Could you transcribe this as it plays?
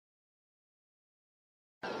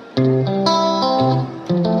You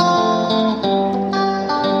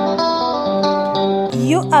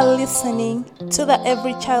are listening to the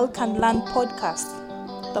Every Child Can Learn podcast.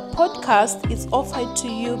 The podcast is offered to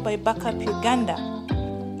you by Backup Uganda.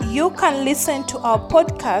 You can listen to our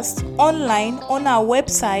podcast online on our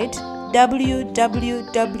website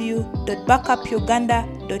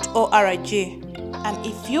www.backupuganda.org. And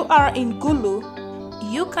if you are in Gulu,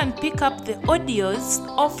 you can pick up the audios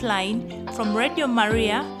offline from Radio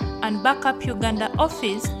Maria and Backup Uganda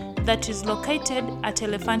office that is located at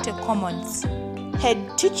Elefante Commons.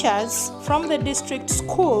 Head teachers from the district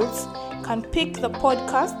schools can pick the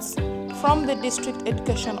podcasts from the district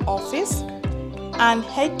education office, and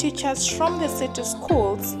head teachers from the city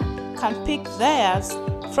schools can pick theirs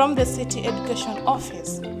from the city education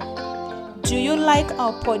office. Do you like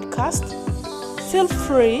our podcast? Feel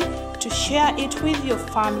free to share it with your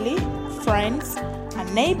family, friends,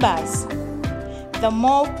 and neighbors. The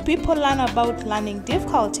more people learn about learning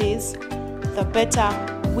difficulties, the better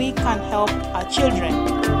we can help our children.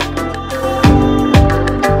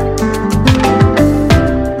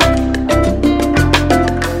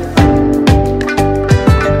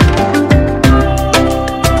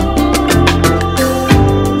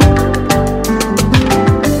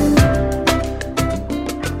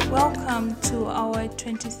 Welcome to our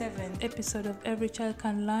 27th episode of Every Child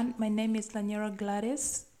Can Learn. My name is Lanyera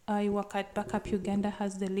Gladys. I work at Backup Uganda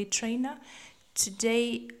as the lead trainer.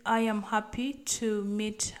 Today, I am happy to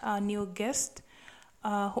meet our new guest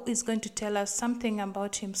who is going to tell us something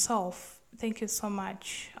about himself. Thank you so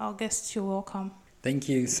much. Our guest, you're welcome. Thank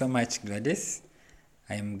you so much, Gladys.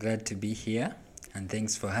 I am glad to be here, and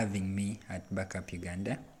thanks for having me at Backup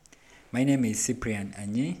Uganda. My name is Cyprian.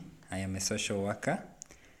 I am a social worker.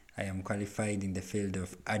 I am qualified in the field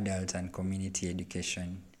of adult and community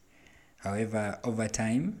education. However, over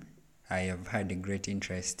time, I have had a great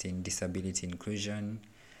interest in disability inclusion.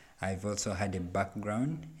 I've also had a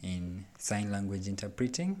background in sign language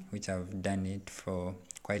interpreting, which I've done it for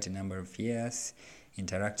quite a number of years,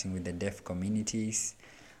 interacting with the deaf communities,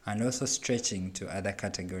 and also stretching to other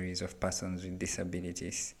categories of persons with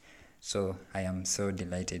disabilities. So I am so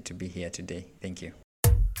delighted to be here today. Thank you.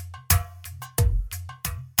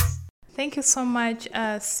 Thank you so much,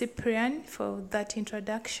 Cyprian, for that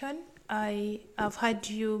introduction. I have heard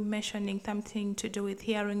you mentioning something to do with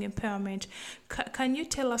hearing impairment. Can you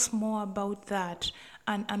tell us more about that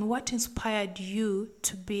and what inspired you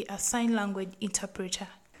to be a sign language interpreter?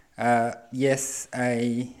 Yes,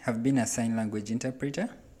 I have been a sign language interpreter.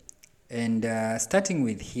 And starting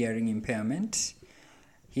with hearing impairment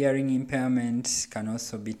can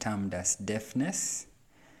also be termed as deafness.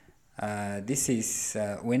 This is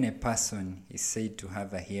when a person is said to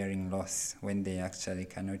have a hearing loss when they actually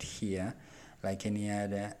cannot hear like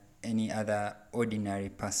any other ordinary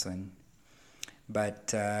person. But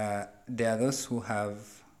there are those who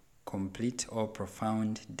have complete or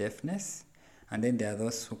profound deafness, and then there are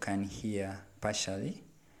those who can hear partially,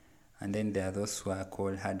 and then there are those who are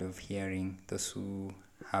called hard of hearing, those who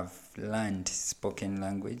have learned spoken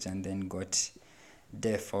language and then got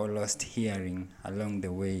deaf or lost hearing along the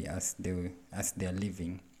way as they're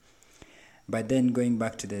living. But then going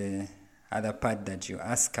back to the other part that you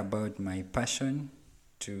ask about my passion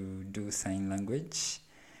to do sign language,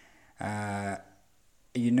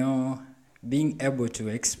 being able to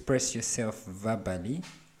express yourself verbally,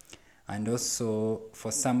 and also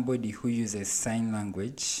for somebody who uses sign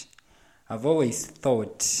language, I've always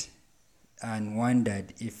thought and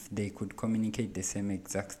wondered if they could communicate the same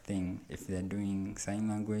exact thing if they're doing sign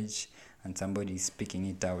language and somebody is speaking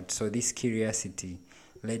it out. So this curiosity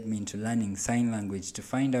led me into learning sign language to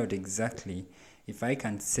find out exactly if I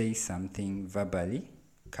can say something verbally,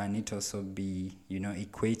 can it also be,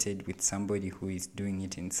 equated with somebody who is doing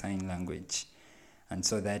it in sign language. And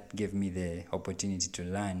so that gave me the opportunity to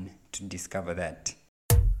learn, to discover that.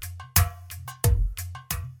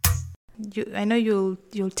 I know you'll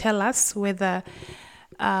tell us whether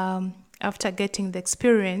after getting the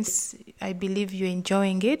experience, I believe you're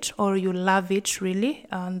enjoying it or you love it really,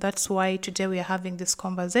 and that's why today we are having this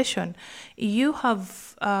conversation. You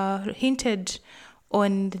have hinted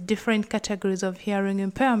on the different categories of hearing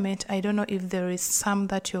impairment. I don't know if there is some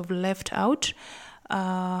that you've left out,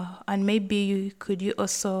 and maybe could you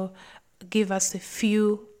also give us a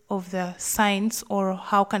few of the signs, or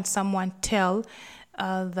how can someone tell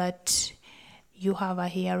that you have a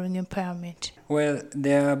hearing impairment? Well,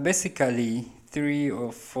 there are basically 3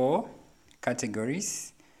 or 4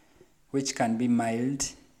 categories, which can be mild,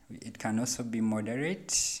 it can also be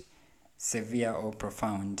moderate, severe, or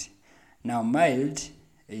profound. Now, mild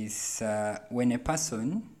is when a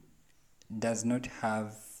person does not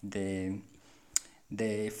have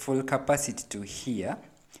the full capacity to hear,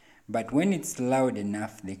 but when it's loud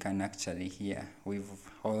enough, they can actually hear. We've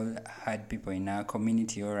all had people in our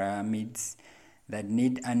community or our midst that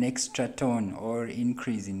need an extra tone or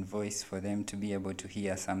increase in voice for them to be able to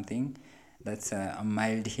hear something. That's a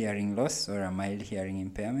mild hearing loss or a mild hearing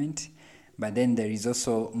impairment. But then there is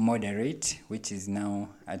also moderate, which is now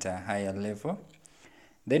at a higher level.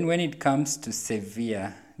 Then when it comes to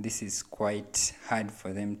severe, this is quite hard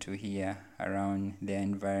for them to hear around their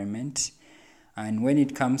environment. And when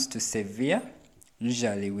it comes to severe,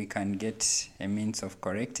 usually we can get a means of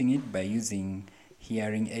correcting it by using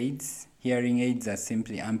hearing aids. Hearing aids are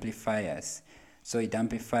simply amplifiers. So it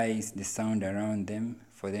amplifies the sound around them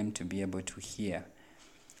for them to be able to hear.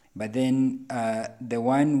 But then the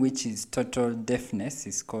one which is total deafness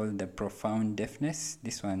is called the profound deafness.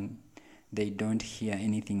 This one, they don't hear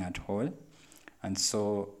anything at all. And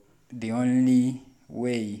so the only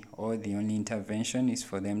way or the only intervention is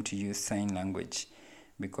for them to use sign language,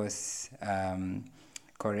 because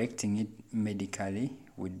correcting it medically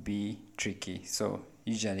would be tricky. So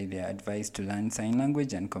usually they are advised to learn sign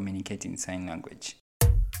language and communicate in sign language.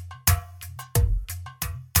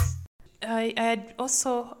 I had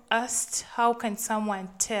also asked, how can someone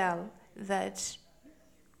tell that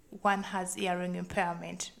one has hearing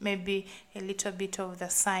impairment? Maybe a little bit of the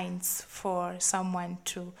signs for someone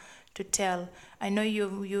to tell. I know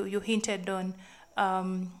you hinted on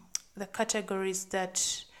the categories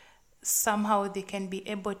that somehow they can be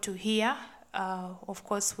able to hear, of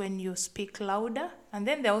course, when you speak louder. And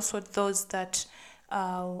then there are also those that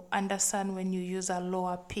understand when you use a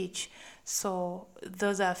lower pitch. So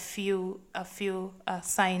those are a few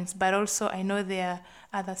signs, but also I know there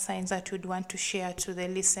are other signs that you'd want to share to the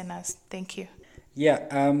listeners. Thank you. Yeah,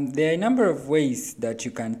 there are a number of ways that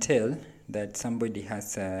you can tell that somebody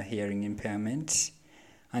has a hearing impairment.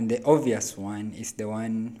 And the obvious one is the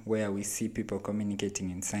one where we see people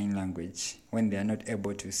communicating in sign language when they are not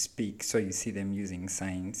able to speak. So you see them using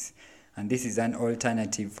signs. And this is an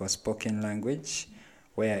alternative for spoken language,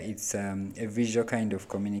 where it's a visual kind of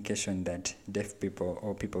communication that deaf people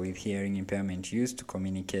or people with hearing impairment use to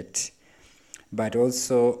communicate. But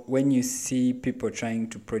also when you see people trying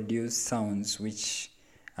to produce sounds which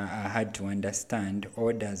are hard to understand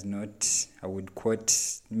or does not, I would quote,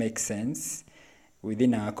 make sense.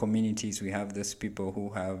 Within our communities, we have those people who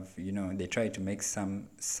have, they try to make some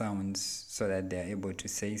sounds so that they're able to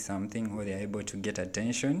say something or they're able to get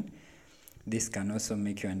attention. This can also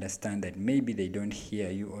make you understand that maybe they don't hear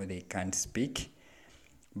you or they can't speak.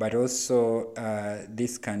 But also,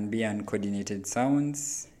 this can be uncoordinated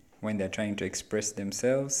sounds when they're trying to express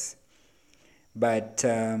themselves. But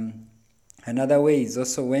another way is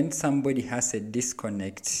also when somebody has a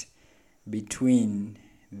disconnect between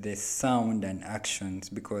the sound and actions,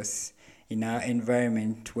 because in our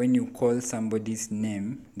environment, when you call somebody's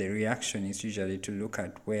name, the reaction is usually to look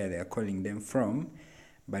at where they are calling them from.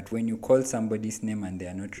 But when you call somebody's name and they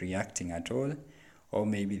are not reacting at all, or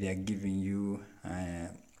maybe they are giving you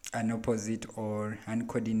an opposite or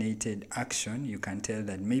uncoordinated action, you can tell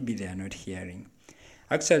that maybe they are not hearing.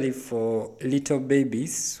 Actually, for little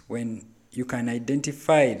babies, when you can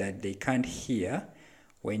identify that they can't hear,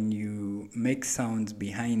 when you make sounds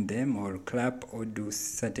behind them or clap or do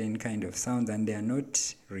certain kind of sounds and they are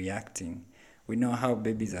not reacting. We know how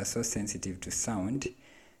babies are so sensitive to sound.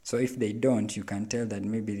 So if they don't, you can tell that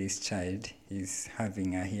maybe this child is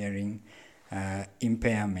having a hearing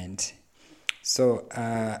impairment. So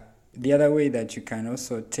the other way that you can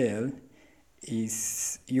also tell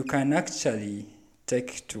is you can actually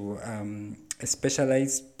take to a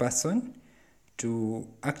specialized person to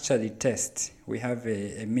actually test. We have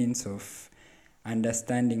a means of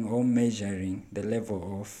understanding or measuring the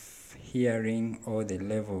level of hearing or the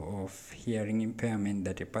level of hearing impairment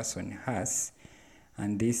that a person has.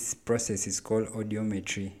 And this process is called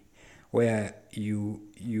audiometry, where you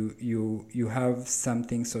have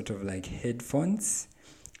something sort of like headphones,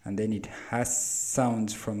 and then it has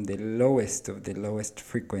sounds from the lowest of the lowest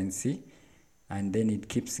frequency, and then it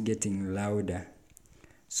keeps getting louder.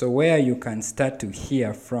 So where you can start to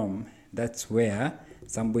hear from, that's where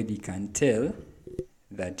somebody can tell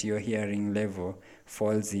that your hearing level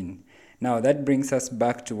falls in. Now that brings us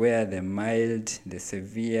back to where the mild, the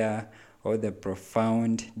severe, or the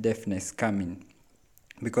profound deafness come in.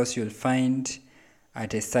 Because you'll find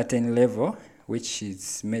at a certain level, which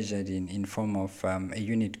is measured in form of a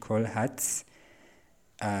unit called hertz,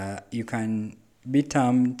 you can be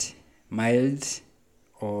termed mild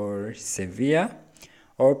or severe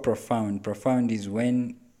or profound. Profound is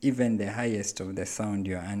when even the highest of the sound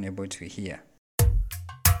you're unable to hear.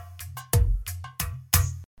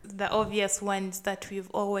 the obvious ones that we've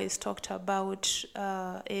always talked about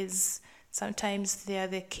is sometimes they are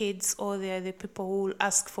the kids or they are the people who will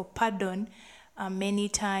ask for pardon many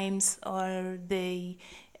times, or they,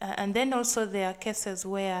 and then also there are cases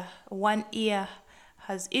where one ear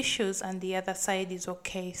has issues and the other side is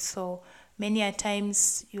okay. So many a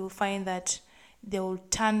times you'll find that they will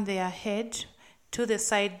turn their head to the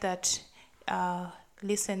side that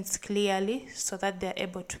listens clearly so that they're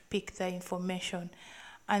able to pick the information.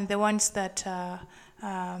 And the ones that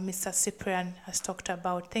Mr. Cyprian has talked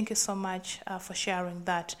about. Thank you so much for sharing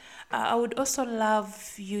that. I would also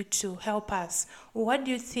love you to help us. What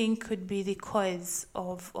do you think could be the cause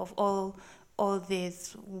of all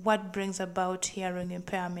this? What brings about hearing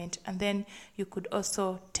impairment? And then you could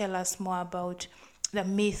also tell us more about the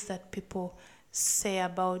myth that people say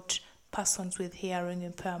about persons with hearing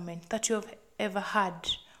impairment that you have ever had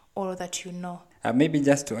or that you know. Maybe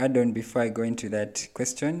just to add on before I go into that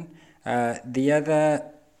question, the other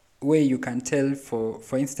way you can tell,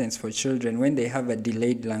 for instance, for children, when they have a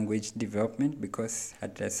delayed language development, because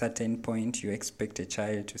at a certain point you expect a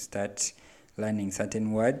child to start learning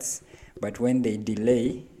certain words, but when they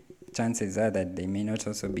delay, chances are that they may not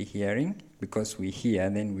also be hearing, because we hear,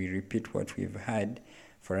 then we repeat what we've heard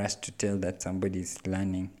for us to tell that somebody is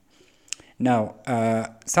learning. Now,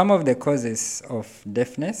 some of the causes of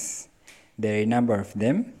deafness, there are a number of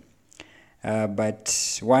them,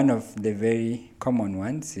 but one of the very common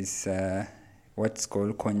ones is what's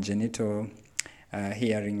called congenital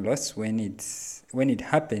hearing loss, when it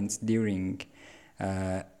happens during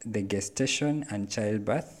the gestation and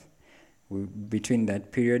childbirth. Between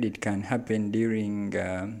that period, it can happen during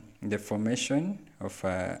the formation of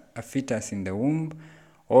a fetus in the womb,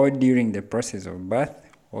 or during the process of birth,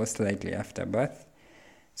 or slightly after birth.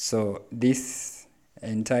 So this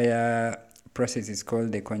entire process is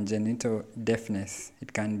called the congenital deafness.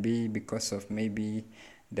 It can be because of maybe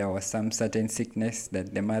there was some certain sickness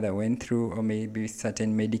that the mother went through, or maybe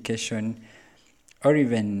certain medication, or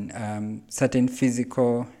even certain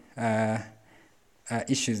physical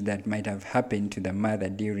issues that might have happened to the mother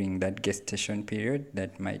during that gestation period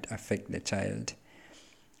that might affect the child.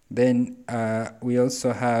 Then we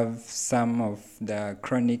also have some of the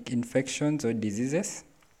chronic infections or diseases.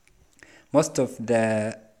 Most of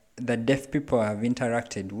the deaf people I've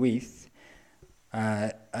interacted with,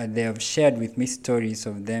 they have shared with me stories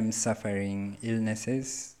of them suffering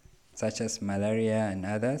illnesses such as malaria and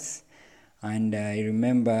others. And I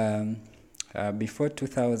remember before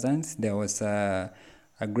 2000s, there was a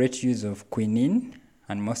great use of quinine,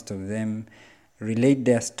 and most of them relate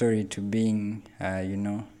their story to being,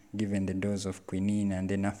 given the dose of quinine, and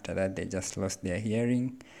then after that they just lost their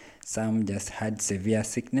hearing. Some just had severe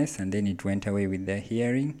sickness and then it went away with their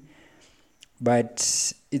hearing.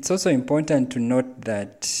 But it's also important to note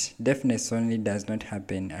that deafness only does not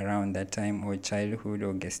happen around that time or childhood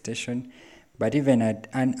or gestation, but even at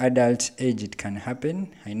an adult age it can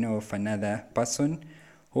happen. I know of another person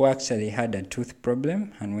who actually had a tooth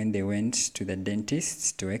problem, and when they went to the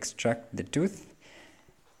dentist to extract the tooth,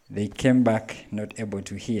 they came back not able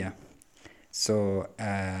to hear. So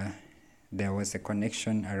there was a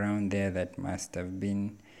connection around there that must have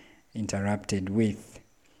been interrupted with.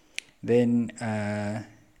 Then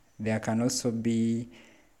there can also be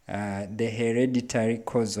the hereditary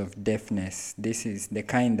cause of deafness. This is the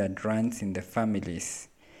kind that runs in the families.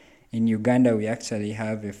 In Uganda, we actually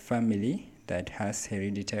have a family that has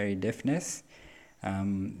hereditary deafness.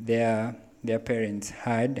 Their parents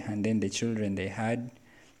had, and then the children they had.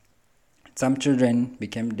 Some children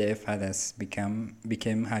became deaf, others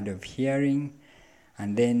became hard of hearing,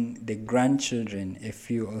 and then the grandchildren, a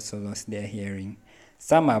few also lost their hearing.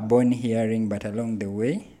 Some are born hearing, but along the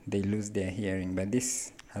way they lose their hearing. But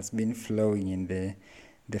this has been flowing in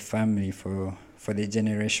the family for the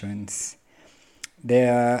generations.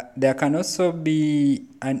 There can also be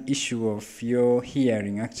an issue of your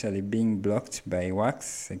hearing actually being blocked by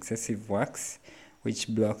wax, excessive wax, which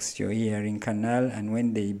blocks your hearing canal, and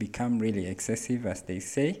when they become really excessive, as they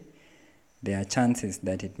say, there are chances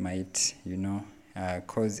that it might,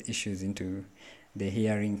 cause issues into the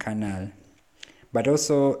hearing canal. But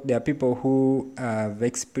also, there are people who have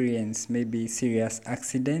experienced maybe serious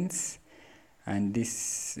accidents, and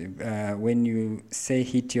this, when you say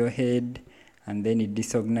hit your head, and then it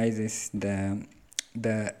disorganizes the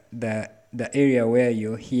area where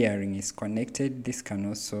your hearing is connected, this can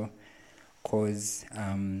also cause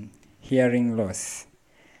hearing loss.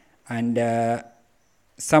 And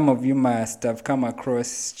some of you must have come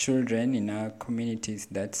across children in our communities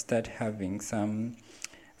that start having some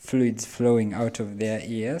fluids flowing out of their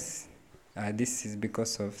ears. This is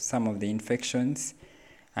because of some of the infections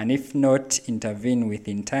and if not intervene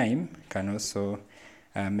within time, can also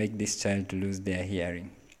make this child lose their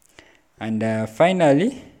hearing. And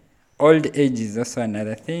finally, old age is also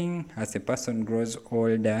another thing. As a person grows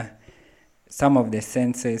older, some of the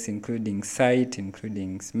senses, including sight,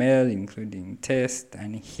 including smell, including taste,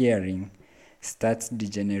 and hearing, starts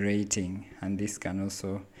degenerating, and this can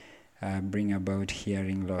also bring about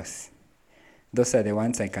hearing loss. Those are the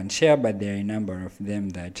ones I can share, but there are a number of them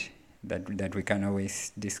that we can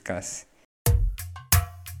always discuss.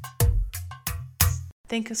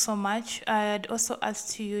 Thank you so much. I'd also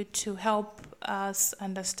ask you to help us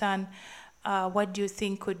understand what do you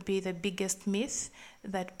think could be the biggest myth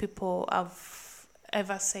that people have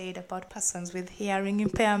ever said about persons with hearing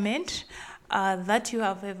impairment that you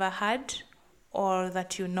have ever had or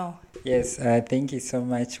that you know? Yes, thank you so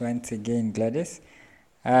much once again, Gladys.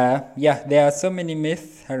 There are so many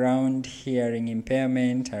myths around hearing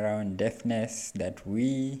impairment, around deafness that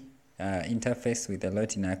we interface with a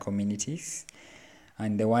lot in our communities.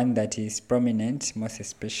 And the one that is prominent, most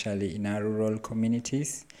especially in our rural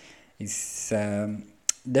communities, is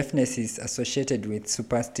deafness is associated with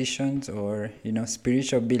superstitions or,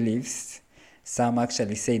 spiritual beliefs. Some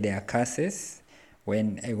actually say they are curses.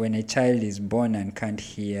 When a child is born and can't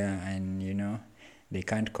hear and, they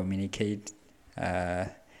can't communicate,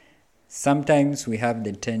 sometimes we have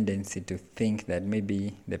the tendency to think that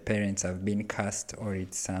maybe the parents have been cursed, or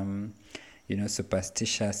it's some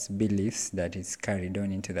superstitious beliefs that is carried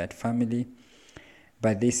on into that family.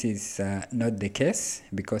 But this is not the case,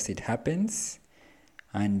 because it happens,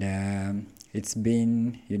 and it's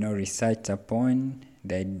been researched upon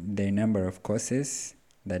the number of causes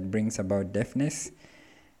that brings about deafness.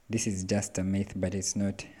 This is just a myth, but it's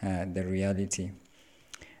not the reality.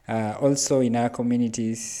 Also in our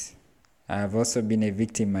communities, I've also been a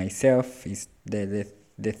victim myself, is the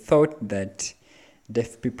thought that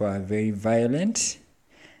deaf people are very violent,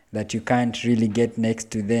 that you can't really get next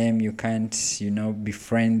to them, you can't,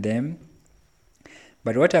 befriend them.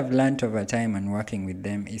 But what I've learned over time and working with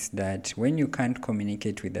them is that when you can't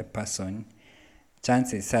communicate with a person,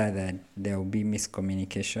 chances are that there will be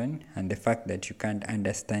miscommunication, and the fact that you can't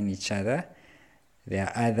understand each other, there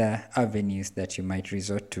are other avenues that you might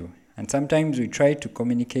resort to. And sometimes we try to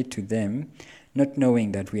communicate to them, not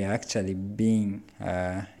knowing that we are actually being,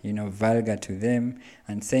 vulgar to them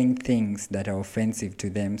and saying things that are offensive to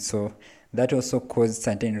them. So that also caused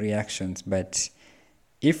certain reactions. But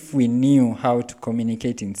if we knew how to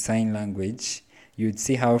communicate in sign language, you'd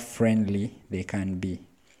see how friendly they can be.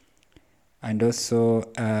 And also,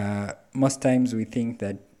 most times we think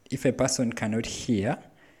that if a person cannot hear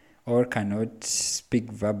or cannot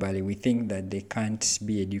speak verbally, we think that they can't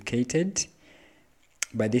be educated.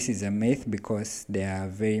 But this is a myth, because there are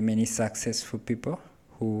very many successful people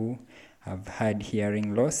who have had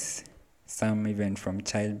hearing loss, some even from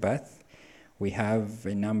childbirth. We have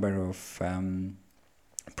a number of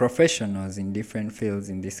professionals in different fields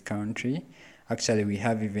in this country. Actually, we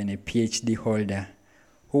have even a PhD holder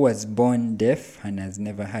who was born deaf and has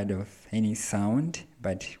never heard of any sound,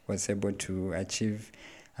 but was able to achieve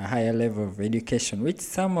a higher level of education, which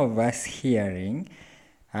some of us hearing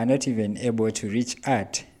are not even able to reach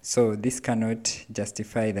at. So this cannot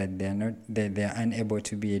justify that they are unable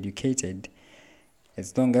to be educated.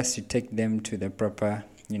 As long as you take them to the proper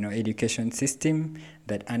education system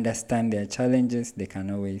that understand their challenges, they can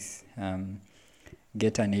always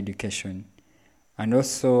get an education. And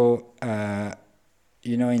also,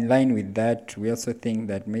 in line with that, we also think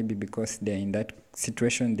that maybe because they're in that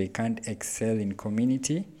situation, they can't excel in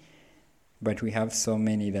community. But we have so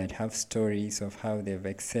many that have stories of how they've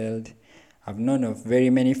excelled. I've known of very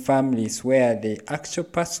many families where the actual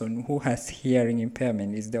person who has hearing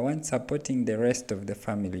impairment is the one supporting the rest of the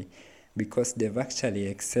family, because they've actually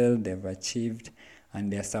excelled, they've achieved,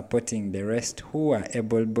 and they're supporting the rest who are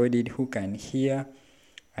able-bodied, who can hear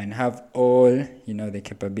and have all, the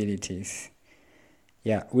capabilities.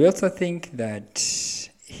 Yeah, we also think that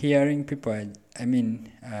hearing people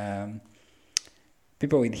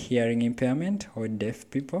people with hearing impairment or deaf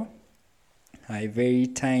people are a very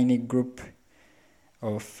tiny group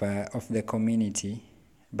of the community,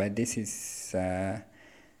 but this is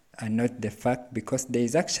not the fact, because there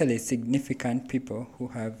is actually significant people who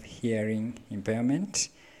have hearing impairment.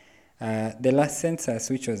 The last census,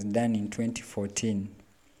 which was done in 2014,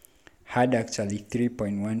 had actually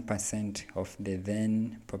 3.1% of the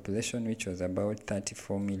then population, which was about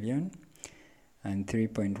 34 million, and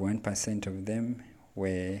 3.1% of them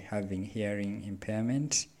were having hearing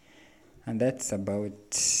impairment, and that's about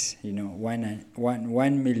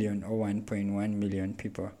 1 million or 1.1 million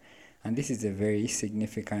people. And this is a very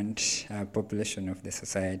significant population of the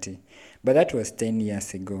society. But that was 10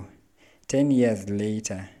 years ago. 10 years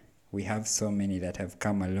later, we have so many that have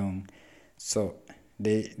come along. So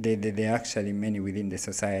there are actually many within the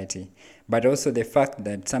society. But also the fact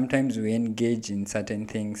that sometimes we engage in certain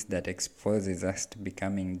things that exposes us to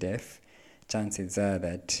becoming deaf, chances are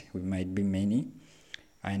that we might be many.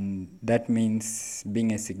 And that means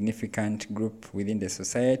being a significant group within the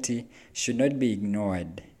society should not be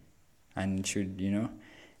ignored and should,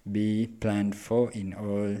 be planned for in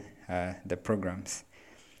all the programs.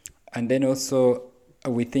 And then also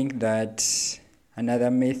we think that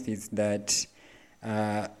another myth is that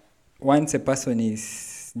once a person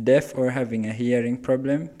is deaf or having a hearing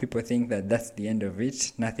problem, people think that that's the end of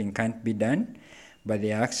it, nothing can't be done. But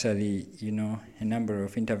there are actually, a number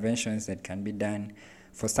of interventions that can be done.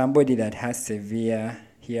 For somebody that has severe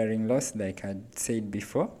hearing loss, like I said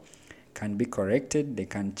before, can be corrected, they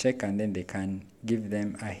can check, and then they can give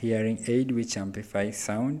them a hearing aid which amplifies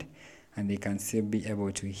sound, and they can still be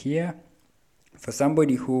able to hear. For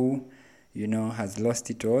somebody who, has lost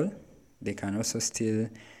it all, they can also still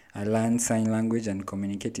learn sign language and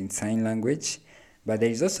communicate in sign language. But there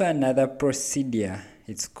is also another procedure.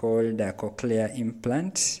 It's called a cochlear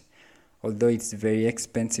implant, although it's a very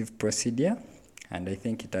expensive procedure, and I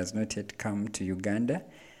think it has not yet come to Uganda.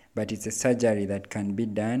 But it's a surgery that can be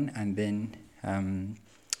done, and then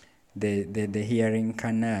the hearing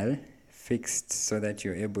canal fixed so that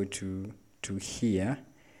you're able to hear.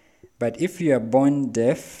 But if you are born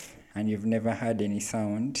deaf and you've never heard any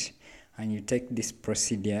sound, and you take this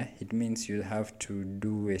procedure, it means you'll have to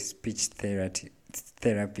do a speech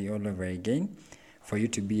therapy all over again for you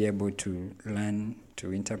to be able to learn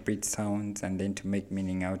to interpret sounds and then to make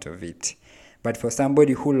meaning out of it. But for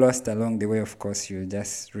somebody who lost along the way, of course, you'll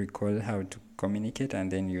just recall how to communicate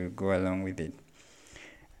and then you'll go along with it.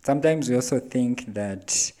 Sometimes we also think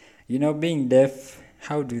that, being deaf,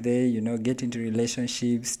 how do they, get into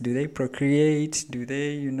relationships? Do they procreate? Do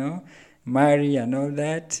they, marry and all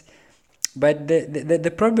that? But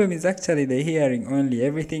the problem is actually the hearing only.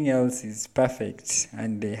 Everything else is perfect,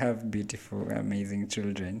 and they have beautiful, amazing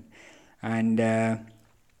children. And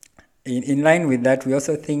in line with that, we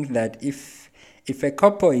also think that if a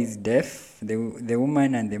couple is deaf, the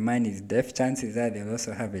woman and the man is deaf, chances are they'll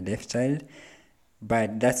also have a deaf child.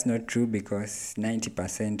 But that's not true, because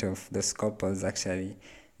 90% of those couples actually,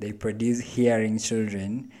 they produce hearing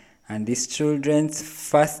children. And these children's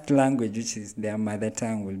first language, which is their mother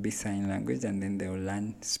tongue, will be sign language, and then they will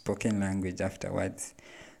learn spoken language afterwards.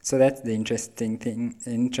 So that's the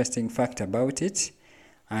interesting fact about it.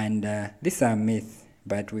 And these are myths,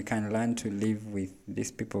 but we can learn to live with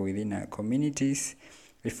these people within our communities.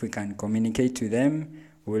 If we can communicate to them,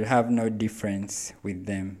 we'll have no difference with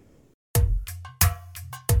them.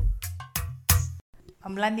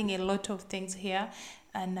 I'm learning a lot of things here,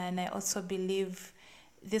 and I also believe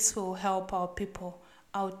this will help our people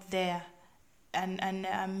out there. And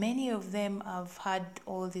many of them have had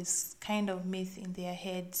all this kind of myth in their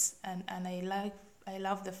heads, and I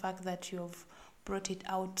love the fact that you've brought it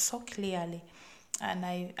out so clearly. And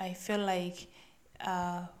I feel like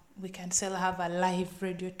we can still have a live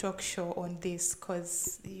radio talk show on this,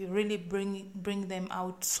 because you really bring them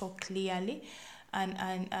out so clearly.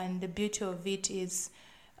 And the beauty of it is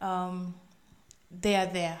they are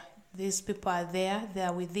there. These people are there. They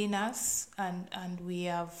are within us, and we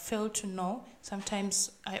have failed to know.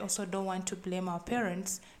 Sometimes I also don't want to blame our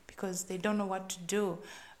parents because they don't know what to do.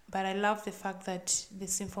 But I love the fact that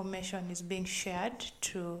this information is being shared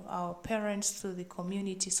to our parents, to the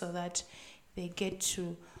community, so that they get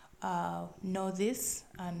to know this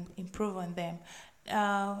and improve on them.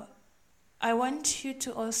 I want you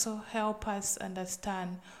to also help us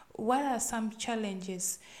understand what are some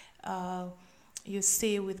challenges you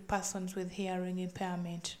see with persons with hearing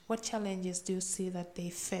impairment. What challenges do you see that they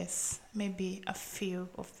face? Maybe a few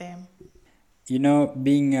of them.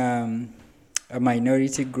 Being a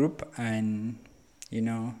minority group and,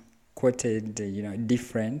 quoted,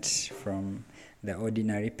 different from the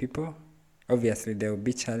ordinary people, obviously there will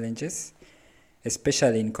be challenges,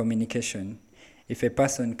 especially in communication. If a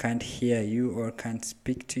person can't hear you or can't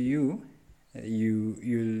speak to you,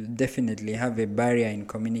 you'll definitely have a barrier in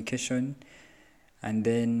communication, and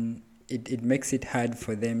then it makes it hard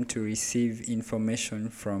for them to receive information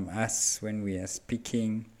from us when we are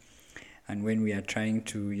speaking and when we are trying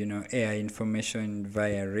to, air information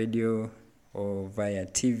via radio or via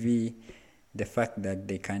TV. The fact that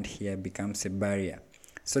they can't hear becomes a barrier.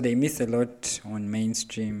 So they miss a lot on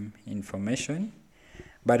mainstream information.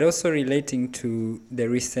 But also relating to the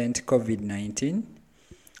recent COVID-19,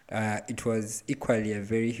 it was equally a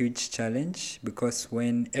very huge challenge, because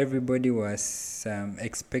when everybody was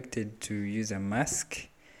expected to use a mask,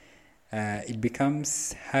 it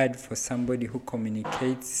becomes hard for somebody who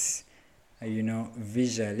communicates, visual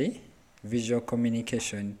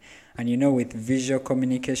communication. And with visual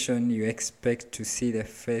communication, you expect to see the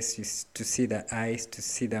face, to see the eyes, to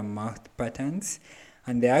see the mouth patterns.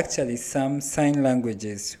 And there are actually some sign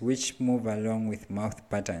languages which move along with mouth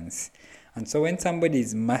patterns. And so when somebody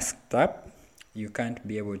is masked up, you can't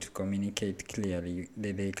be able to communicate clearly.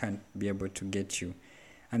 They can't be able to get you.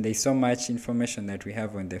 And there's so much information that we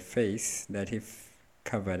have on the face that if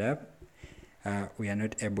covered up, we are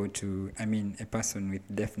not able to, a person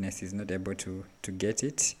with deafness is not able to get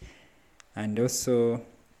it. And also,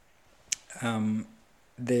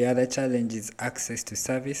 the other challenge is access to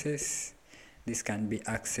services. This can be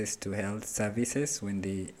access to health services when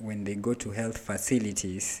they go to health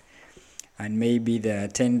facilities, and maybe the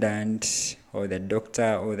attendant or the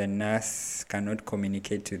doctor or the nurse cannot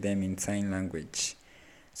communicate to them in sign language.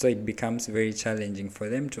 So it becomes very challenging for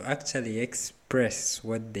them to actually express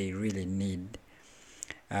what they really need.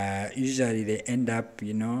 Usually they end up,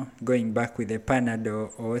 going back with a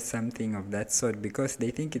Panadol or something of that sort, because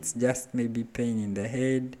they think it's just maybe pain in the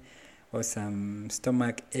head or some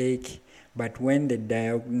stomach ache. But when the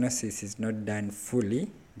diagnosis is not done fully,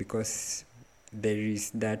 because there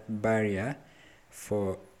is that barrier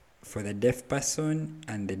for the deaf person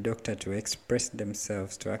and the doctor to express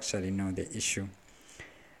themselves to actually know the issue.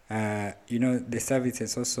 The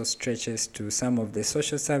services also stretches to some of the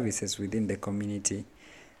social services within the community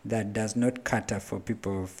that does not cater for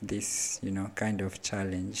people of this, kind of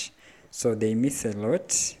challenge. So they miss a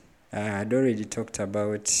lot. I'd already talked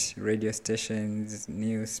about radio stations,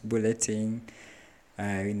 news, bulletin,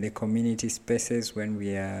 in the community spaces when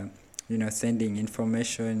we are, sending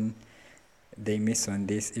information. They miss on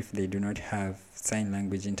this if they do not have sign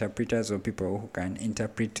language interpreters or people who can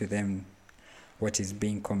interpret to them what is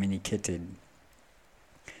being communicated.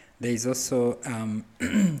 There is also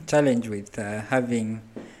challenge with having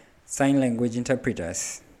sign language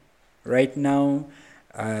interpreters. Right now,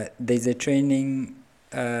 there's a training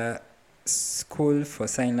school for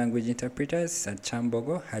sign language interpreters at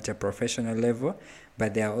Chambogo at a professional level,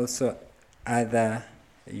 but there are also other,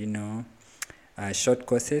 short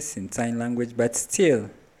courses in sign language, but still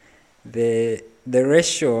the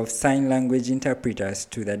ratio of sign language interpreters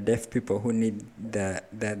to the deaf people who need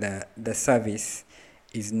the service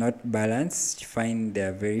is not balanced. You find there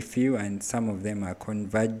are very few, and some of them are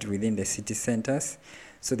converged within the city centers.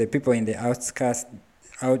 So the people in the outskirts,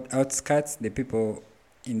 the people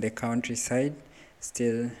in the countryside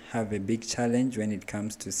still have a big challenge when it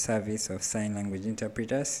comes to service of sign language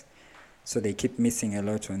interpreters. So they keep missing a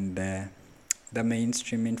lot on the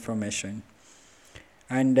mainstream information.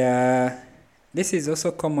 And this is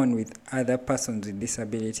also common with other persons with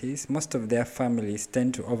disabilities. Most of their families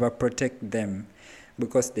tend to overprotect them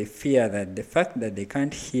because they fear that the fact that they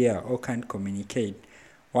can't hear or can't communicate,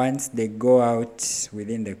 once they go out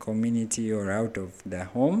within the community or out of their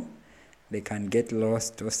home, they can get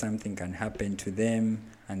lost or something can happen to them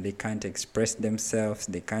and they can't express themselves,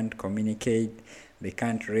 they can't communicate, they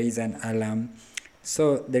can't raise an alarm.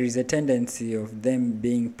 So there is a tendency of them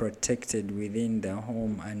being protected within the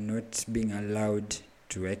home and not being allowed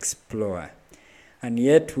to explore. And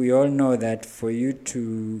yet we all know that for you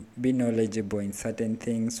to be knowledgeable in certain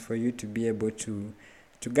things, for you to be able to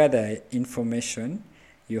gather information,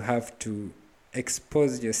 you have to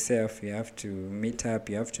expose yourself, you have to meet up,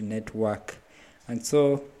 you have to network. And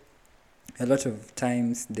so a lot of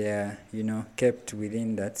times they're, kept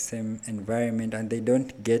within that same environment and they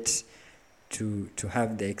don't get to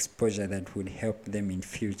have the exposure that would help them in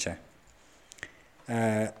future.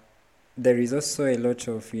 There is also a lot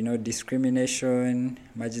of, discrimination,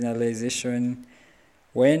 marginalization.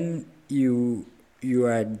 When you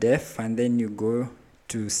are deaf and then you go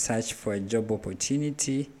to search for a job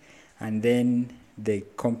opportunity and then the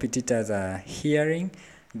competitors are hearing,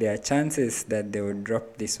 there are chances that they will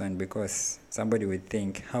drop this one because somebody would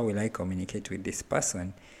think, how will I communicate with this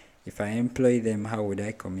person? If I employ them, how would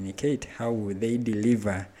I communicate? How would they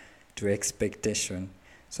deliver to expectation?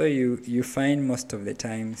 So you find most of the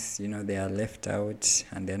times, they are left out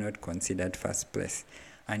and they're not considered first place.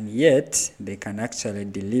 And yet, they can actually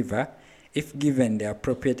deliver if given the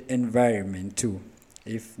appropriate environment too.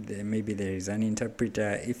 If maybe there is an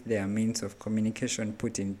interpreter, if there are means of communication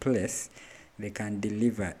put in place, they can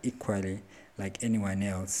deliver equally like anyone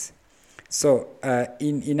else. So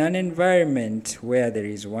in an environment where there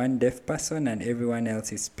is one deaf person and everyone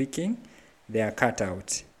else is speaking, they are cut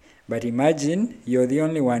out. But imagine you're the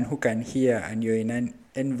only one who can hear and you're in an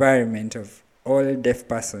environment of all deaf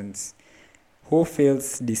persons. Who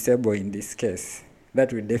feels disabled in this case?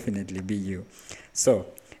 That will definitely be you. So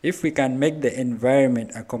if we can make the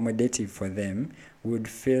environment accommodative for them, we would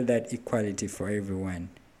feel that equality for everyone.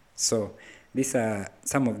 So these are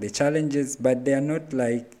some of the challenges, but they are not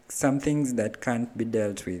like some things that can't be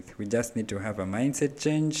dealt with. We just need to have a mindset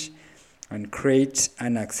change and create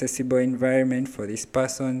an accessible environment for these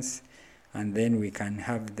persons, and then we can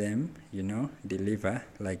have them, deliver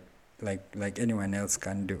like anyone else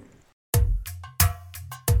can do.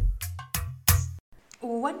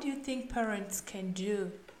 What do you think parents can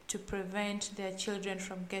do to prevent their children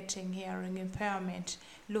from getting hearing impairment,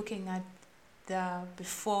 looking at the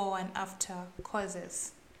before and after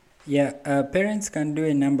causes? Yeah, parents can do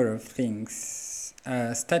a number of things,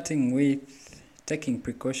 starting with taking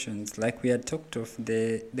precautions, like we had talked of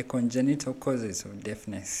the congenital causes of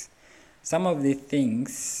deafness. Some of the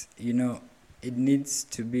things, it needs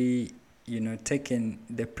to be, taken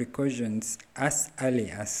the precautions as early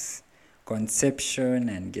as conception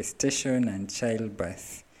and gestation and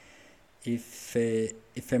childbirth. If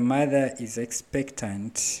a mother is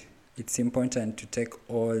expectant, it's important to take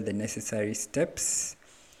all the necessary steps,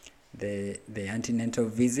 the antenatal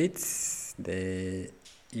visits, the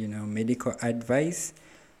medical advice,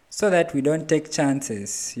 so that we don't take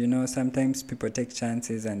chances. Sometimes people take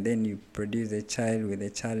chances and then you produce a child with a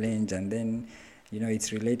challenge, and then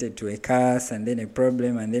it's related to a curse, and then a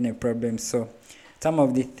problem, and then a problem. So some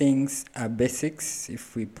of the things are basics.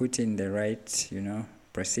 If we put in the right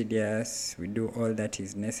procedures, we do all that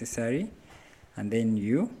is necessary, and then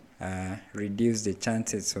you reduce the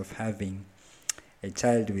chances of having a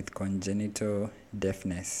child with congenital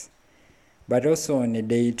deafness. But also on a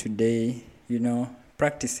day-to-day,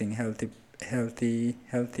 practicing healthy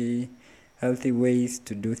ways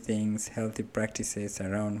to do things, healthy practices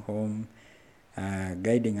around home,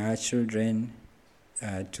 guiding our children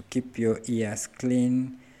to keep your ears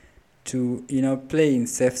clean, to play in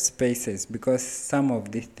safe spaces, because some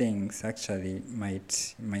of these things actually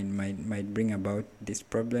might bring about these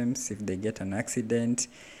problems. If they get an accident,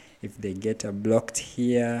 if they get a blocked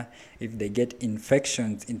ear, if they get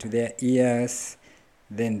infections into their ears,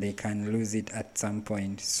 then they can lose it at some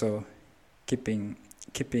point. So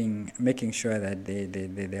making sure that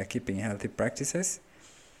they are keeping healthy practices.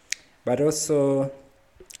 But also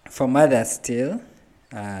for mothers still,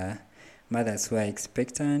 mothers who are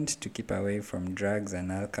expectant, to keep away from drugs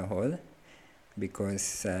and alcohol,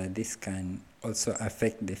 because this can also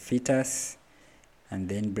affect the fetus and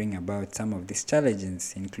then bring about some of these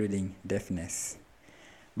challenges, including deafness.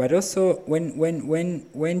 But also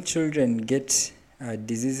when children get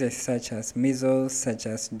diseases such as measles, such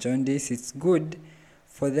as jaundice, it's good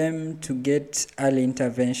for them to get early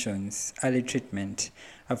interventions, early treatment.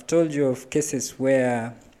 I've told you of cases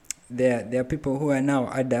where there are people who are now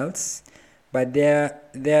adults, but their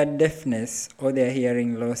deafness or their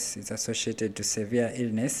hearing loss is associated to severe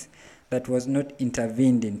illness that was not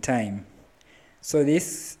intervened in time. So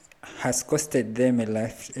this has costed them a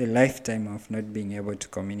lifetime of not being able to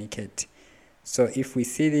communicate. So if we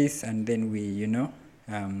see this, and then we,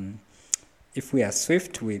 if we are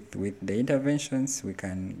swift with the interventions, we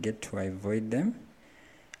can get to avoid them.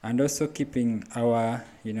 And also keeping our,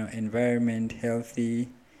 environment healthy,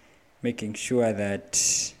 making sure that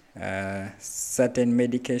certain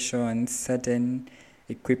medications, certain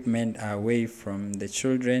equipment are away from the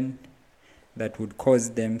children that would cause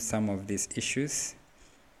them some of these issues.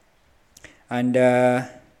 And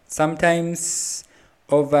sometimes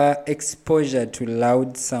overexposure to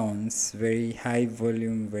loud sounds, very high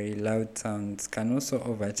volume, very loud sounds, can also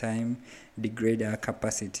over time degrade our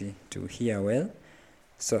capacity to hear well.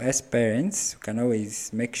 So as parents, we can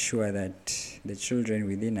always make sure that the children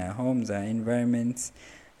within our homes, our environments,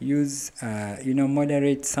 use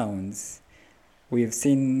moderate sounds. We've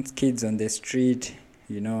seen kids on the street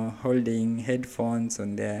holding headphones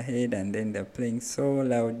on their head, and then they're playing so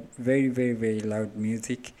loud, very, very, very loud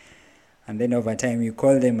music. And then over time you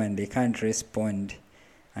call them and they can't respond.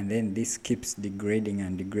 And then this keeps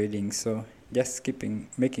degrading. So just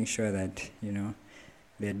making sure that,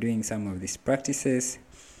 they're doing some of these practices.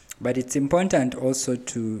 But it's important also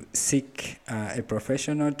to seek a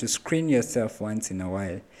professional, to screen yourself once in a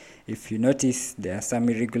while. If you notice there are some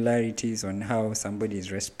irregularities on how somebody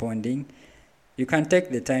is responding, you can take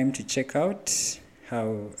the time to check out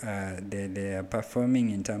how they are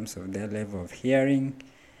performing in terms of their level of hearing.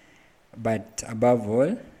 But above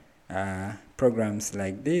all, programs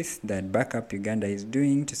like this that Backup Uganda is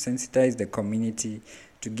doing to sensitize the community,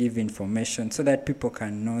 to give information so that people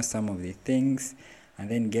can know some of the things, and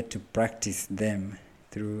then get to practice them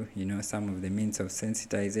through, some of the means of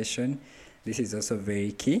sensitization. This is also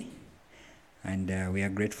very key, and we are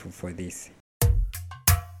grateful for this.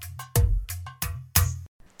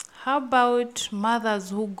 How about mothers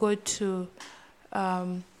who go to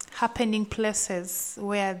happening places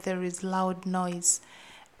where there is loud noise?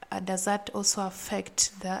 Does that also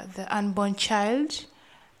affect the unborn child?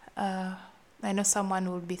 I know someone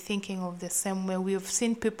will be thinking of the same way. We've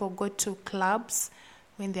seen people go to clubs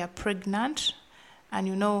when they are pregnant,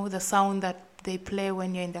 and the sound that they play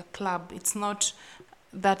when you're in the club. It's not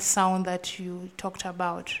that sound that you talked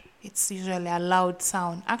about. It's usually a loud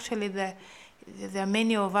sound. Actually, there are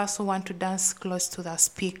many of us who want to dance close to the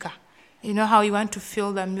speaker. You know how you want to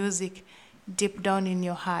feel the music deep down in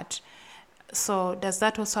your heart. So does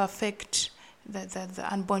that also affect the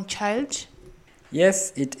unborn child?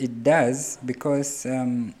 Yes, it does, because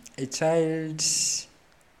a child's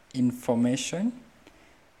information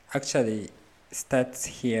actually starts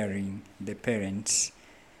hearing the parent.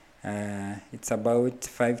 It's about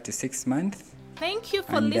 5 to 6 months. Thank you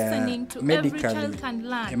for listening to Every Child Can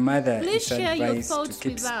Learn. A mother Please is share your advised thoughts to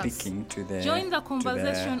keep with us. speaking to the Join the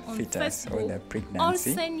conversation to the on fetus Facebook or the or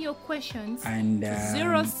pregnancy. send your questions And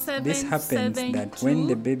to this happens that when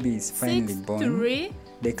the baby is finally born, 63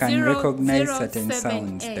 they can recognize certain 0078.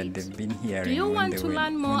 sounds that they've been hearing. Do you when want they to were,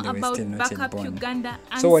 learn more when they were about still not yet Backup born. Uganda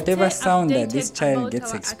and So whatever stay sound that updated this child about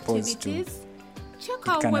gets our exposed to, activities? Check it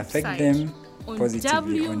our can website affect them on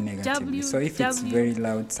positively or negatively. So if it's very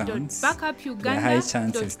loud sounds, there are high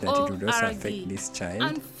chances that it would also affect this child.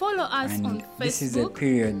 and follow us And on Facebook, this is a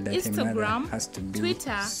period that a mother Instagram, has to be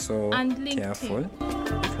Twitter, so and LinkedIn. careful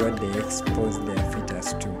with what they expose their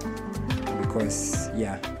fetus to, because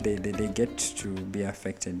they get to be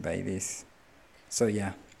affected by this. So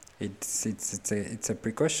it's a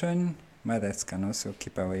precaution. Mothers can also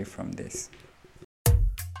keep away from this.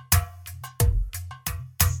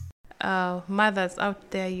 Mothers out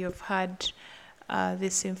there, you've had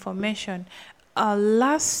this information.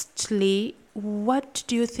 Lastly, what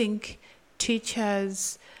do you think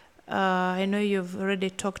teachers, I know you've already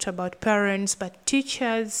talked about parents, but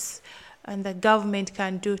teachers and the government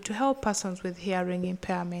can do to help persons with hearing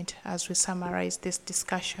impairment as we summarize this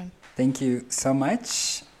discussion? Thank you so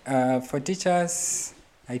much. For teachers,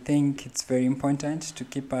 I think it's very important to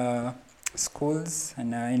keep our schools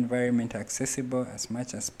and our environment accessible as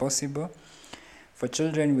much as possible. For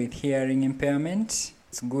children with hearing impairment,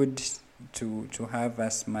 it's good to have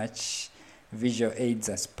as much visual aids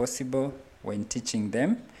as possible when teaching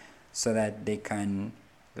them, so that they can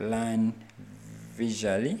learn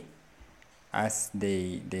visually as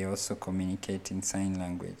they also communicate in sign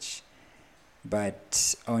language.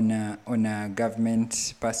 But on a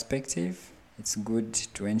government perspective, it's good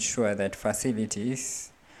to ensure that facilities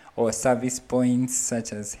or service points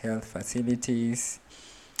such as health facilities,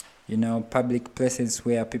 public places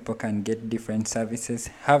where people can get different services,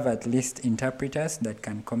 have at least interpreters that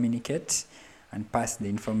can communicate and pass the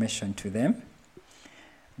information to them.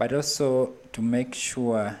 But also to make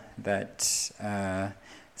sure that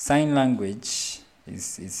sign language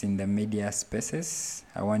is in the media spaces.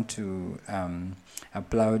 I want to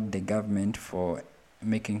applaud the government for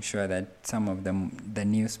making sure that some of the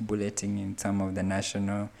news bulletin in some of the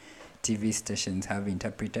national TV stations have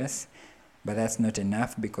interpreters. But that's not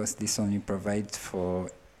enough, because this only provides for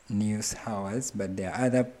news hours, but there are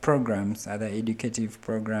other programs, other educative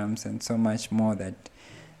programs, and so much more that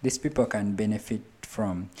these people can benefit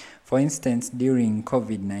from. For instance, during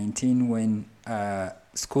COVID-19, when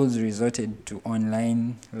schools resorted to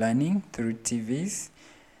online learning through TVs,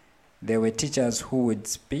 there were teachers who would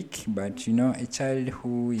speak, but a child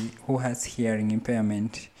who has hearing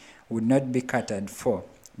impairment would not be catered for.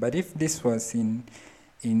 But if this was in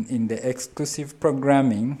the exclusive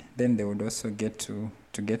programming, then they would also get to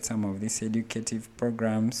get some of these educative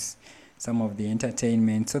programs, some of the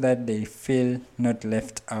entertainment, so that they feel not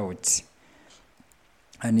left out.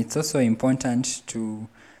 And it's also important to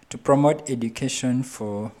promote education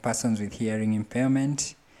for persons with hearing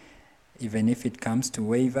impairment, even if it comes to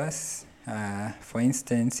waivers. For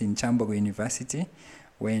instance, in Chambogo University,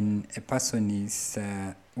 when a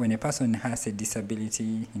person has a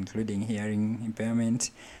disability, including hearing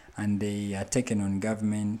impairment, and they are taken on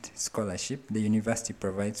government scholarship, the university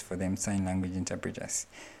provides for them sign language interpreters.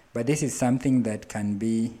 But this is something that can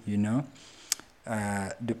be,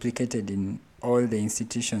 duplicated in all the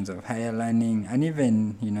institutions of higher learning and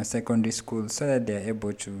even, secondary school, so that they're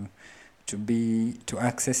able to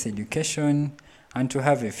access education and to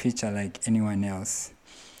have a future like anyone else.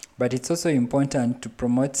 But it's also important to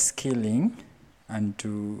promote skilling and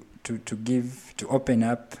to open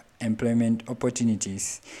up employment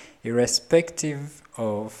opportunities, irrespective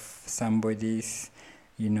of somebody's,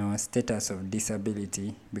 status of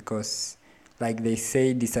disability, because like they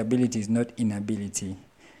say, disability is not inability.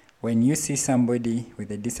 When you see somebody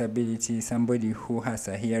with a disability, somebody who has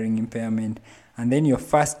a hearing impairment, and then you're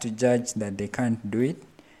fast to judge that they can't do it,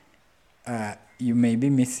 you may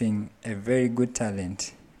be missing a very good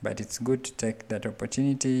talent. But it's good to take that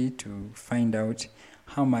opportunity to find out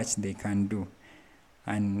how much they can do,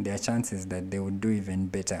 and there are chances that they will do even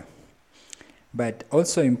better. But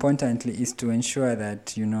also importantly is to ensure that,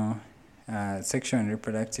 sexual and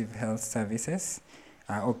reproductive health services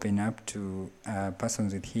are open up to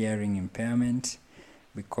persons with hearing impairment,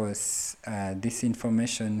 because this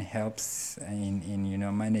information helps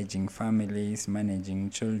in managing families, managing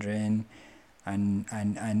children, and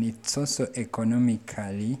it's also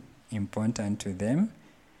economically important to them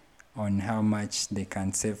on how much they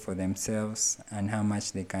can save for themselves and how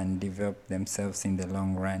much they can develop themselves in the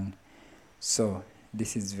long run. So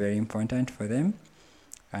this is very important for them,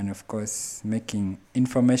 and of course making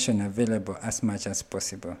information available as much as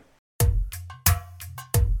possible.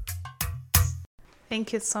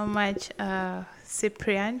 Thank you so much,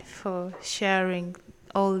 Cyprian, for sharing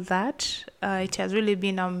all that. It has really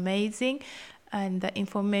been amazing, and the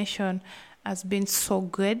information has been so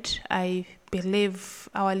good. I believe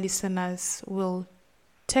our listeners will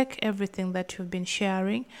take everything that you've been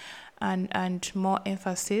sharing and more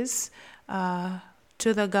emphasis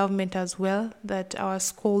to the government as well, that our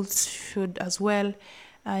schools should as well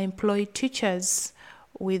employ teachers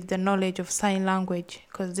with the knowledge of sign language,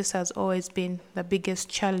 because this has always been the biggest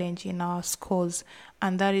challenge in our schools,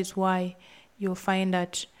 and that is why you'll find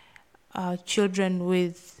that children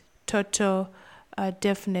with total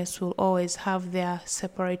deafness will always have their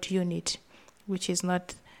separate unit, which is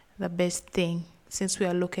not the best thing since we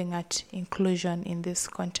are looking at inclusion in this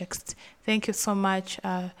context. Thank you so much,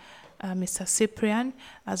 Mr. Cyprian.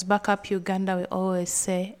 As Backup Uganda, we always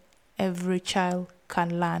say every child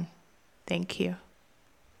can learn. Thank you.